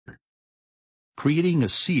creating a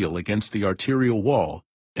seal against the arterial wall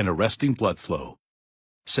and arresting blood flow.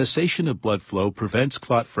 Cessation of blood flow prevents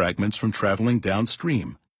clot fragments from traveling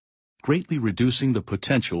downstream, greatly reducing the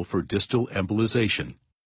potential for distal embolization.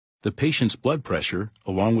 The patient's blood pressure,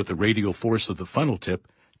 along with the radial force of the funnel tip,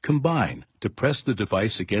 combine to press the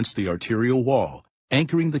device against the arterial wall,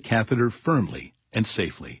 anchoring the catheter firmly and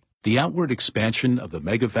safely. The outward expansion of the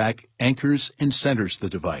MegaVac anchors and centers the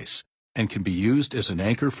device and can be used as an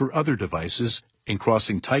anchor for other devices in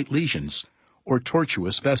crossing tight lesions or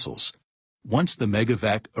tortuous vessels. Once the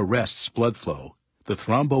MegaVac arrests blood flow, the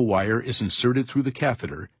thrombo wire is inserted through the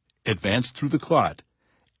catheter, advanced through the clot,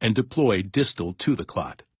 and deployed distal to the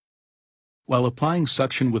clot. While applying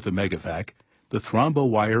suction with the MegaVac, the thrombo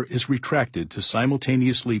wire is retracted to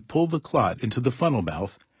simultaneously pull the clot into the funnel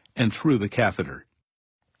mouth and through the catheter.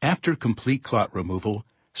 After complete clot removal,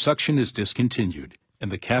 suction is discontinued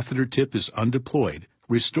and the catheter tip is undeployed,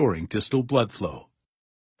 restoring distal blood flow.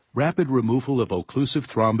 Rapid removal of occlusive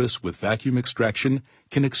thrombus with vacuum extraction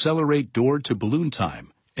can accelerate door-to-balloon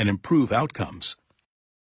time and improve outcomes.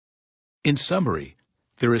 In summary,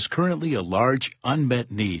 there is currently a large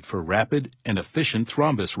unmet need for rapid and efficient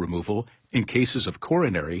thrombus removal in cases of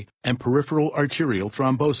coronary and peripheral arterial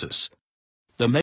thrombosis.